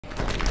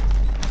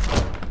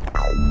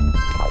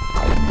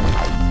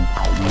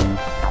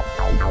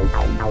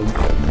My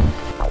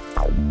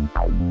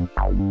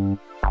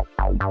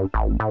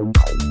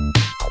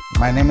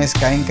name is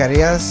Cain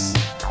Carillas.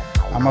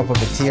 I'm a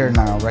puppeteer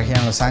now, right here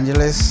in Los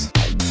Angeles.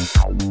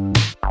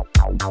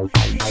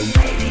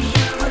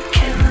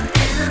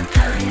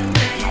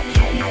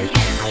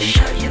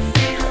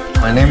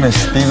 My name is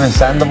Estevan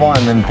Sandoval,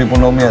 and then people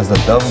know me as the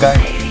Dove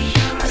Guy.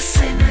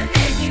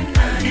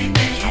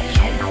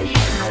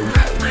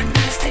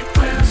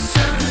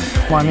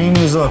 My name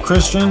is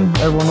Christian.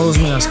 Everyone knows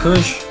me as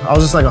Kush. I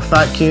was just like a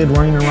fat kid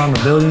running around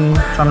the building,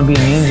 trying to be a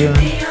ninja.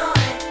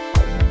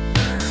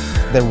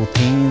 The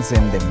routines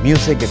and the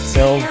music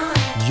itself,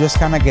 you just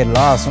kind of get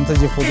lost.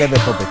 Sometimes you forget the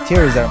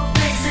puppeteers there.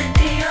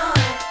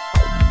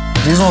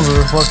 These ones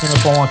are fucking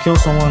if I want to kill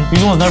someone.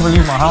 These ones never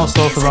leave my house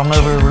though, because I'm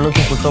never ever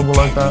looking for trouble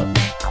like that.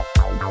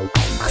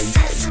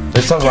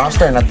 There's some I'm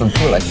staring at them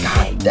too, like,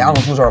 God damn,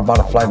 those fools are about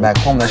to fly back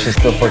home. That shit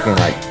still fucking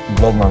like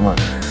blows my mind.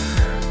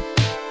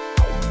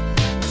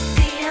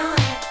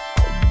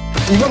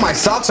 Even my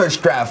socks are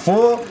strapped,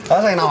 fool. I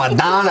was like, no, I'm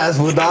down ass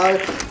fool, dog.